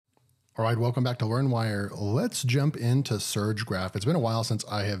All right, welcome back to LearnWire. Let's jump into Surgegraph. It's been a while since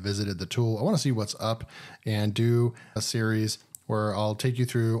I have visited the tool. I want to see what's up and do a series where I'll take you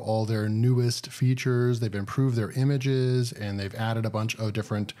through all their newest features. They've improved their images and they've added a bunch of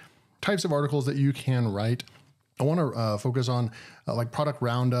different types of articles that you can write. I want to focus on like product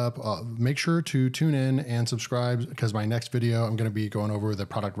roundup. Make sure to tune in and subscribe because my next video, I'm going to be going over the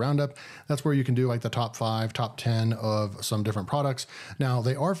product roundup. That's where you can do like the top 5, top 10 of some different products. Now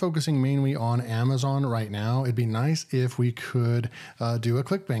they are focusing mainly on Amazon right now. It'd be nice if we could do a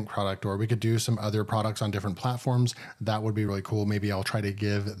ClickBank product, or we could do some other products on different platforms. That would be really cool. Maybe I'll try to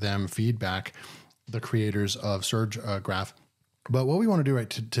give them feedback, the creators of Surgegraph. But what we want to do right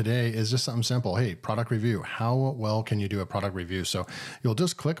today is just something simple. Hey, product review. How well can you do a product review? So you'll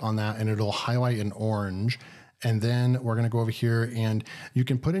just click on that and it'll highlight in orange. And then we're going to go over here and you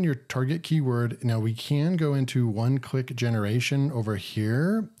can put in your target keyword. Now we can go into one-click generation over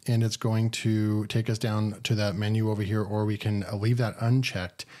here and it's going to take us down to that menu over here, or we can leave that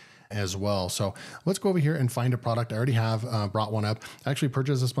unchecked as well. So let's go over here and find a product. I already have brought one up. I actually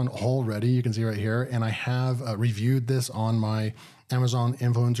purchased this one already. You can see right here. And I have reviewed this on my Amazon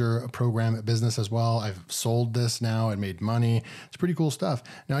influencer program business as well. I've sold this now and made money. It's pretty cool stuff.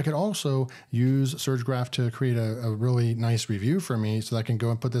 Now I could also use Surgegraph to create a really nice review for me so that I can go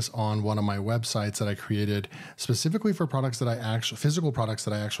and put this on one of my websites that I created specifically for products that I actually, physical products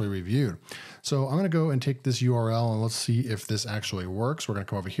that I actually reviewed. So I'm going to go and take this URL and let's see if this actually works. We're going to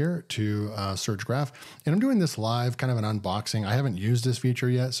come over here to Surgegraph, and I'm doing this live, kind of an unboxing. I haven't used this feature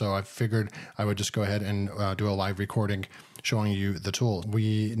yet, so I figured I would just go ahead and do a live recording showing you the tool.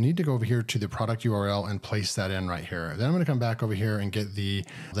 We need to go over here to the product URL and place that in right here. Then I'm going to come back over here and get the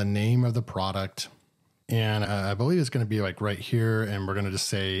name of the product. And I believe it's going to be like right here. And we're going to just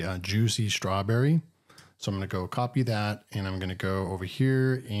say juicy strawberry. So I'm going to go copy that and I'm going to go over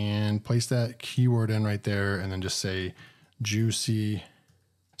here and place that keyword in right there and then just say juicy.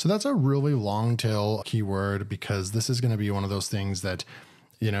 So that's a really long tail keyword because this is going to be one of those things that,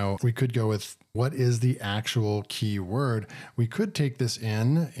 you know, we could go with what is the actual keyword. We could take this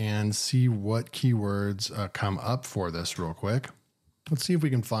in and see what keywords come up for this real quick. Let's see if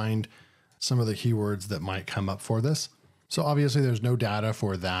we can find some of the keywords that might come up for this. So obviously there's no data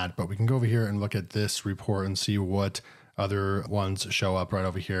for that, but we can go over here and look at this report and see what other ones show up right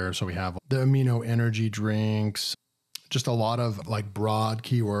over here. So we have the amino energy drinks, just a lot of like broad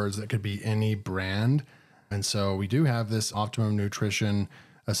keywords that could be any brand. And so we do have this Optimum Nutrition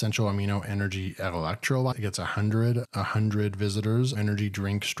Essential Amino Energy Electrolyte. It gets 100 visitors. Energy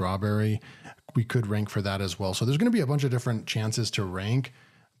drink strawberry. We could rank for that as well. So there's going to be a bunch of different chances to rank,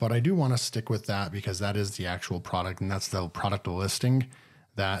 but I do want to stick with that because that is the actual product and that's the product listing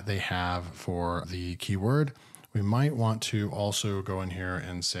that they have for the keyword. We might want to also go in here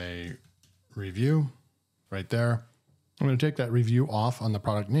and say review right there. I'm going to take that review off on the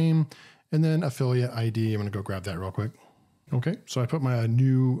product name and then affiliate ID. I'm going to go grab that real quick. Okay, so I put my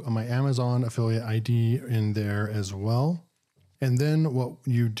Amazon affiliate ID in there as well. And then what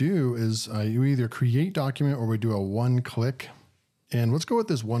you do is you either create document or we do a one-click. And let's go with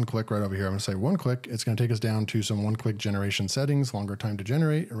this one-click right over here. I'm going to say one-click. It's going to take us down to some one-click generation settings, longer time to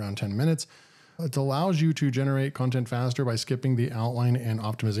generate, around 10 minutes. It allows you to generate content faster by skipping the outline and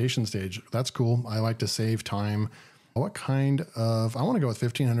optimization stage. That's cool. I like to save time. What kind of, I want to go with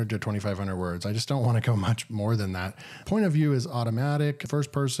 1,500 to 2,500 words. I just don't want to go much more than that. Point of view is automatic.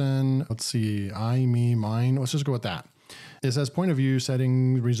 First person, let's see, I, me, mine. Let's just go with that. It says point of view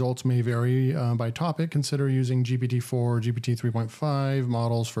setting results may vary by topic. Consider using GPT-4, GPT 3.5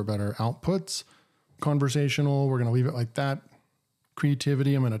 models for better outputs. Conversational, we're going to leave it like that.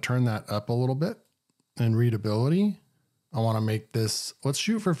 Creativity, I'm going to turn that up a little bit. And readability. I want to make this, let's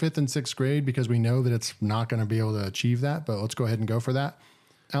shoot for 5th and 6th grade because we know that it's not going to be able to achieve that, but let's go ahead and go for that.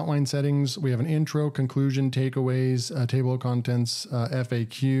 Outline settings, we have an intro, conclusion, takeaways, table of contents,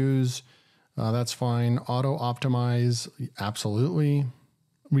 FAQs, that's fine. Auto optimize, absolutely.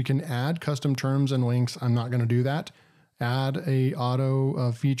 We can add custom terms and links. I'm not going to do that. Add a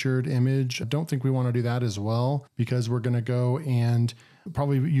auto featured image. I don't think we want to do that as well because we're going to go and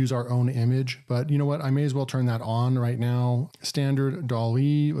probably use our own image, but you know what? I may as well turn that on right now. Standard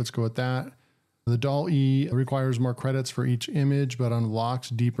DALL-E, let's go with that. The DALL-E requires more credits for each image, but unlocks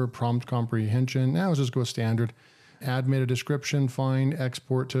deeper prompt comprehension. Now let's just go with standard. Add meta description, fine.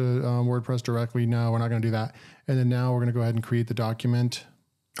 Export to WordPress directly. No, we're not going to do that. And then now we're going to go ahead and create the document.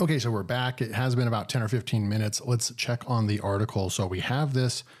 Okay, so we're back. It has been about 10 or 15 minutes. Let's check on the article. So we have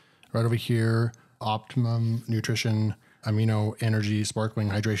this right over here, Optimum Nutrition amino energy sparkling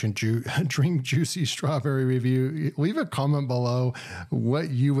hydration drink juicy strawberry review. Leave a comment below what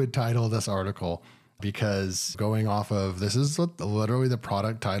you would title this article, because going off of this is literally the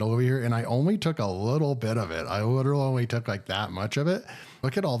product title over here, and I only took a little bit of it. I literally only took like that much of it.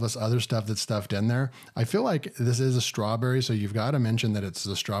 Look at all this other stuff that's stuffed in there. I feel like this is a strawberry, so you've got to mention that it's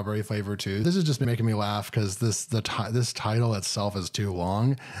a strawberry flavor too. This is just making me laugh because this title itself is too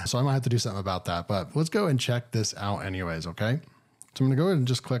long, so I might have to do something about that. But let's go and check this out anyways, okay? So I'm going to go ahead and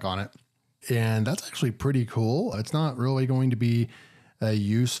just click on it, and that's actually pretty cool. It's not really going to be a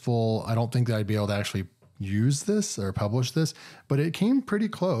useful, I don't think that I'd be able to actually use this or publish this, but it came pretty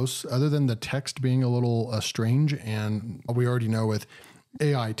close other than the text being a little strange. And we already know with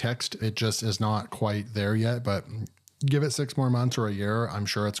AI text, it just is not quite there yet, but give it 6 more months or a year, I'm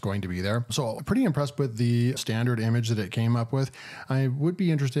sure it's going to be there. So pretty impressed with the standard image that it came up with. I would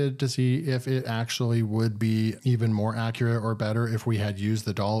be interested to see if it actually would be even more accurate or better if we had used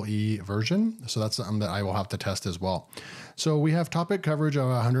the DALL-E version. So that's something that I will have to test as well. So we have topic coverage of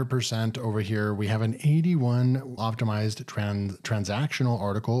 100% over here. We have an 81 optimized transactional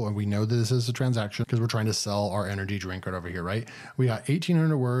article, and we know that this is a transaction because we're trying to sell our energy drink right over here, right? We got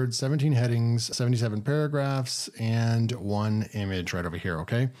 1,800 words, 17 headings, 77 paragraphs, and 1 image right over here,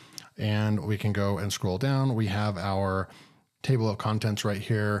 okay? And we can go and scroll down. We have our table of contents right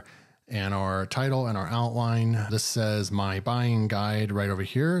here and our title and our outline. This says my buying guide right over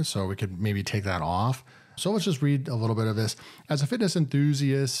here, so we could maybe take that off. So let's just read a little bit of this. As a fitness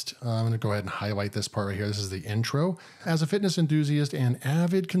enthusiast, I'm going to go ahead and highlight this part right here. This is the intro. As a fitness enthusiast and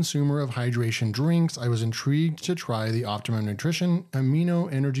avid consumer of hydration drinks, I was intrigued to try the Optimum Nutrition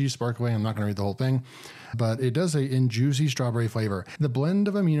Amino Energy Sparkling. I'm not going to read the whole thing, but it does say in juicy strawberry flavor. The blend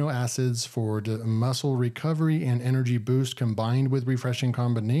of amino acids for muscle recovery and energy boost combined with refreshing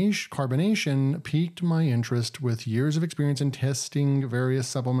carbonation piqued my interest. With years of experience in testing various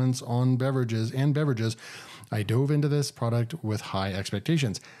supplements on beverages, I dove into this product with high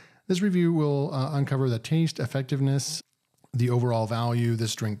expectations. This review will uncover the taste, effectiveness, the overall value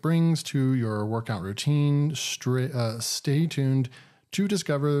this drink brings to your workout routine. Stay tuned to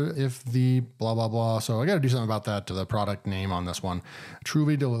discover if the blah, blah, blah. So I got to do something about that to the product name on this one.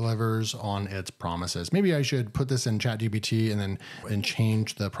 Truly delivers on its promises. Maybe I should put this in ChatGPT and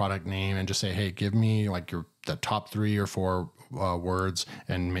change the product name and just say, hey, give me like the top 3 or 4 words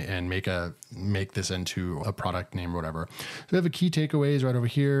and make this into a product name or whatever. So we have a key takeaways right over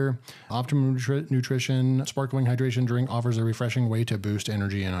here. Optimum Nutrition Sparkling Hydration Drink offers a refreshing way to boost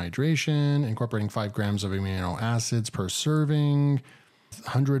energy and hydration, incorporating 5 grams of amino acids per serving.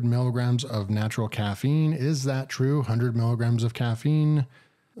 100 milligrams of natural caffeine. Is that true? 100 milligrams of caffeine.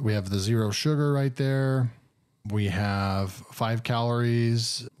 We have the 0 sugar right there. We have 5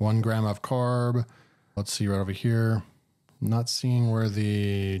 calories, 1 gram of carb. Let's see right over here. I'm not seeing where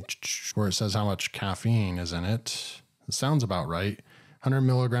it says how much caffeine is in it. It sounds about right. 100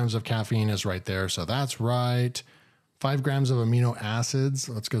 milligrams of caffeine is right there. So that's right. 5 grams of amino acids.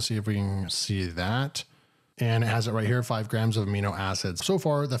 Let's go see if we can see that. And it has it right here, 5 grams of amino acids. So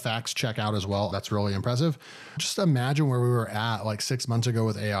far, the facts check out as well. That's really impressive. Just imagine where we were at like 6 months ago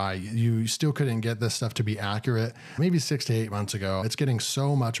with AI. You still couldn't get this stuff to be accurate. Maybe 6 to 8 months ago. It's getting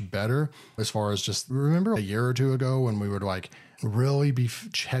so much better as far as just, remember a year or 2 ago when we would like really be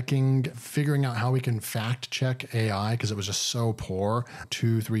figuring out how we can fact check AI because it was just so poor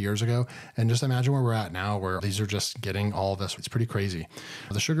 2-3 years ago. And just imagine where we're at now, where these are just getting all this. It's pretty crazy.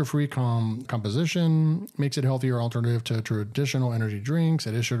 The sugar-free composition makes it a healthier alternative to traditional energy drinks.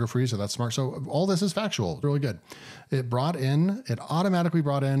 It is sugar-free, so that's smart. So all this is factual, really good. It automatically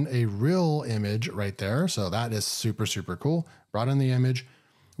brought in a real image right there. So that is super, super cool. Brought in the image.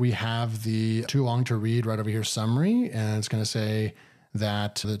 We have the too long to read right over here summary, and it's going to say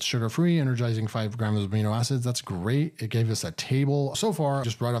that it's sugar-free, energizing 5 grams of amino acids. That's great. It gave us a table. So far,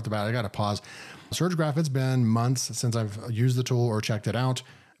 just right off the bat, I got to pause. Surgegraph, it's been months since I've used the tool or checked it out,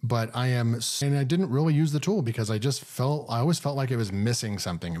 but and I didn't really use the tool because I always felt like it was missing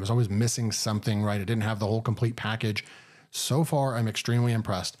something. It was always missing something, right? It didn't have the whole complete package. So far, I'm extremely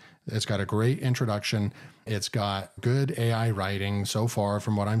impressed. It's got a great introduction. It's got good AI writing so far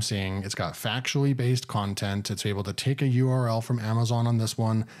from what I'm seeing. It's got factually based content. It's able to take a URL from Amazon on this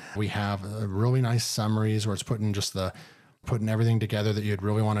one. We have really nice summaries where it's putting everything together that you'd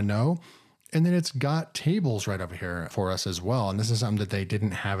really want to know. And then it's got tables right over here for us as well. And this is something that they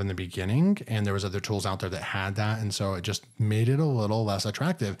didn't have in the beginning. And there was other tools out there that had that. And so it just made it a little less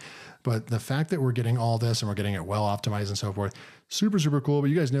attractive. But the fact that we're getting all this and we're getting it well optimized and so forth, super, super cool. But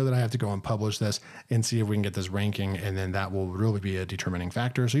you guys know that I have to go and publish this and see if we can get this ranking. And then that will really be a determining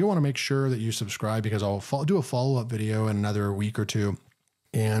factor. So you want to make sure that you subscribe, because I'll do a follow-up video in another week or two.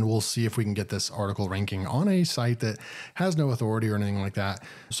 And we'll see if we can get this article ranking on a site that has no authority or anything like that.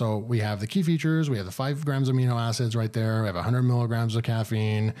 So we have the key features. We have the 5 grams of amino acids right there. We have 100 milligrams of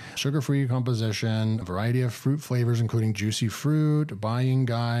caffeine, sugar-free composition, a variety of fruit flavors, including juicy fruit, buying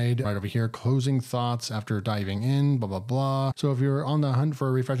guide right over here, closing thoughts after diving in, blah, blah, blah. So if you're on the hunt for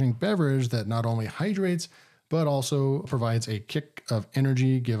a refreshing beverage that not only hydrates, but also provides a kick of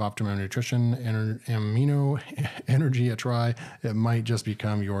energy, give optimum nutrition, amino energy a try, it might just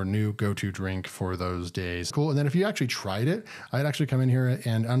become your new go-to drink for those days. Cool. And then if you actually tried it, I'd actually come in here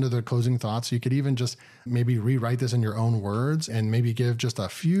and under the closing thoughts, you could even just maybe rewrite this in your own words and maybe give just a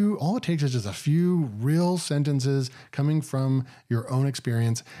few, all it takes is just a few real sentences coming from your own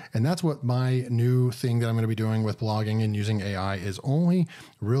experience. And that's what my new thing that I'm going to be doing with blogging and using AI is, only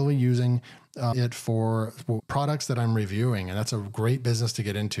really using it for products that I'm reviewing. And that's a great business to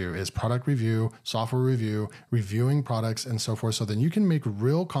get into, is product review, software review, reviewing products and so forth. So then you can make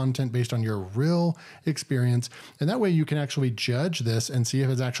real content based on your real experience. And that way you can actually judge this and see if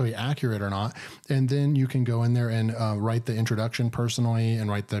it's actually accurate or not. And then you can go in there and write the introduction personally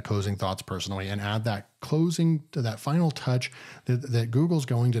and write the closing thoughts personally and add that closing to that final touch that Google's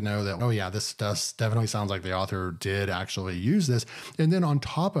going to know that, oh yeah, this definitely sounds like the author did actually use this. And then on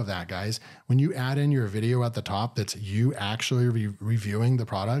top of that, guys, when you add in your video at the top, that's you actually reviewing the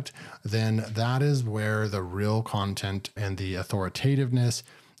product, then that is where the real content and the authoritativeness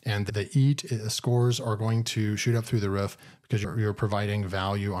and the EAT scores are going to shoot up through the roof, because you're providing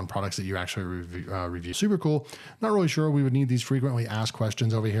value on products that you actually review. Super cool. Not really sure we would need these frequently asked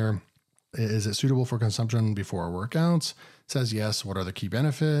questions over here. Is it suitable for consumption before workouts? It says yes. What are the key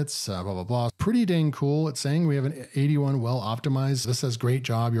benefits? Blah, blah, blah. Pretty dang cool. It's saying we have an 81 well optimized. This says great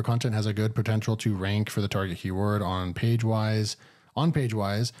job. Your content has a good potential to rank for the target keyword on PageWise.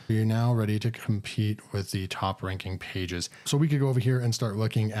 You're now ready to compete with the top ranking pages. So we could go over here and start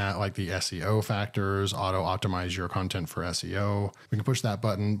looking at like the SEO factors, auto optimize your content for SEO. We can push that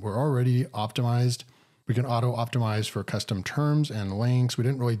button. We're already optimized. We can auto optimize for custom terms and links. We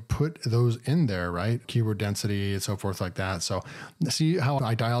didn't really put those in there, right? Keyword density and so forth like that. So see how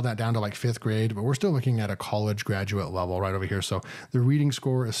I dialed that down to like 5th grade, but we're still looking at a college graduate level right over here. So the reading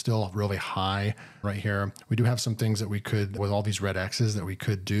score is still really high right here. We do have some things that we could, with all these red X's, that we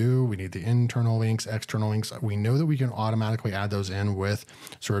could do. We need the internal links, external links. We know that we can automatically add those in with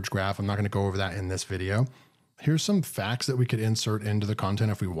Surgegraph. I'm not going to go over that in this video. Here's some facts that we could insert into the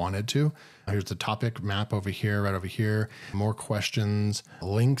content if we wanted to. Here's the topic map over here, right over here. More questions,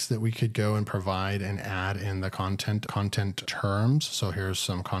 links that we could go and provide and add in the content terms. So here's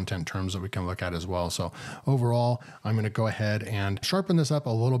some content terms that we can look at as well. So overall, I'm going to go ahead and sharpen this up a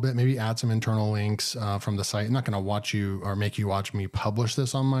little bit, maybe add some internal links from the site. I'm not going to watch you or make you watch me publish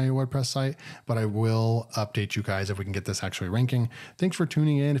this on my WordPress site, but I will update you guys if we can get this actually ranking. Thanks for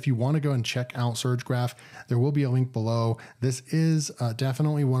tuning in. If you want to go and check out Surgegraph, there will be a link below. This is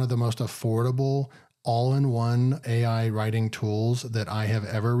definitely one of the most affordable all-in-one AI writing tools that I have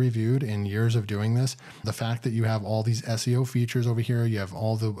ever reviewed in years of doing this. The fact that you have all these SEO features over here, you have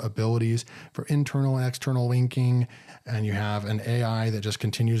all the abilities for internal and external linking, and you have an AI that just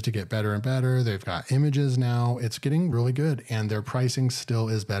continues to get better and better. They've got images now. It's getting really good, and their pricing still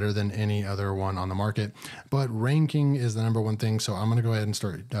is better than any other one on the market. But ranking is the number one thing, so I'm going to go ahead and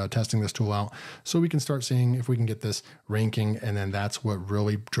start testing this tool out so we can start seeing if we can get this ranking, and then that's what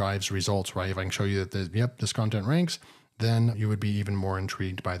really drives results, right? If I can show you that, yep, this content ranks, then you would be even more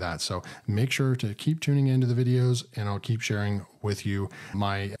intrigued by that. So make sure to keep tuning into the videos, and I'll keep sharing with you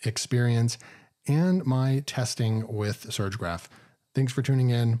my experience and my testing with Surgegraph. Thanks for tuning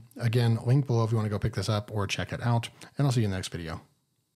in. Again, link below if you want to go pick this up or check it out, and I'll see you in the next video.